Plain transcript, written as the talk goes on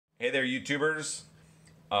Hey there, YouTubers.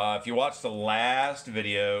 If you watched the last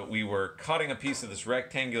video, we were cutting a piece of this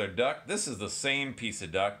rectangular duct. This is the same piece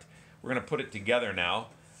of duct. We're going to put it together now.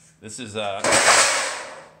 This is, I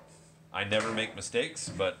never make mistakes,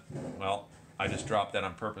 but, well, I just dropped that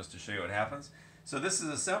on purpose to show you what happens. So this is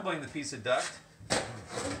assembling the piece of duct.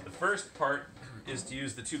 The first part is to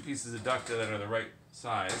use the two pieces of duct that are the right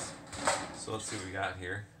size. So let's see what we got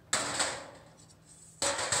here.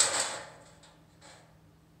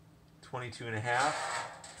 22 and a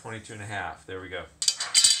half, 22 and a half. There we go.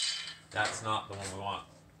 That's not the one we want.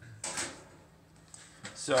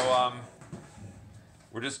 So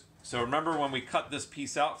so remember when we cut this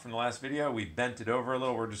piece out from the last video, we bent it over a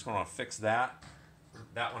little. We're just going to fix that.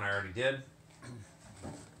 That one I already did.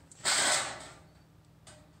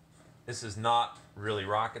 This is not really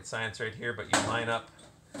rocket science right here, but you line up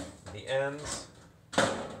the ends.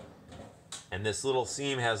 And this little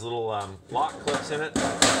seam has little lock clips in it,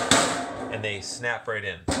 and they snap right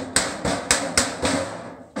in.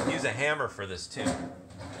 Use a hammer for this too.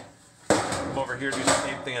 Come over here, do the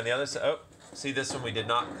same thing on the other side. Oh, see, this one we did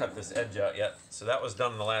not cut this edge out yet. So that was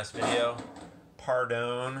done in the last video.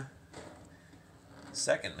 Pardon.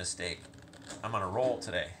 Second mistake. I'm on a roll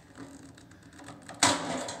today.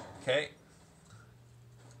 Okay.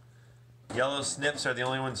 Yellow snips are the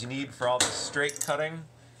only ones you need for all this straight cutting.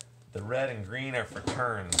 The red and green are for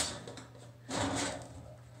turns.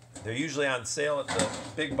 They're usually on sale at the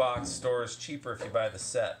big box stores, cheaper if you buy the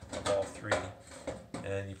set of all three.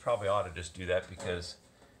 And you probably ought to just do that because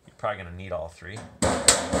you're probably going to need all three.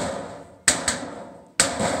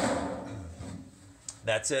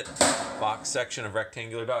 That's it. Box section of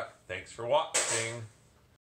rectangular duct. Thanks for watching.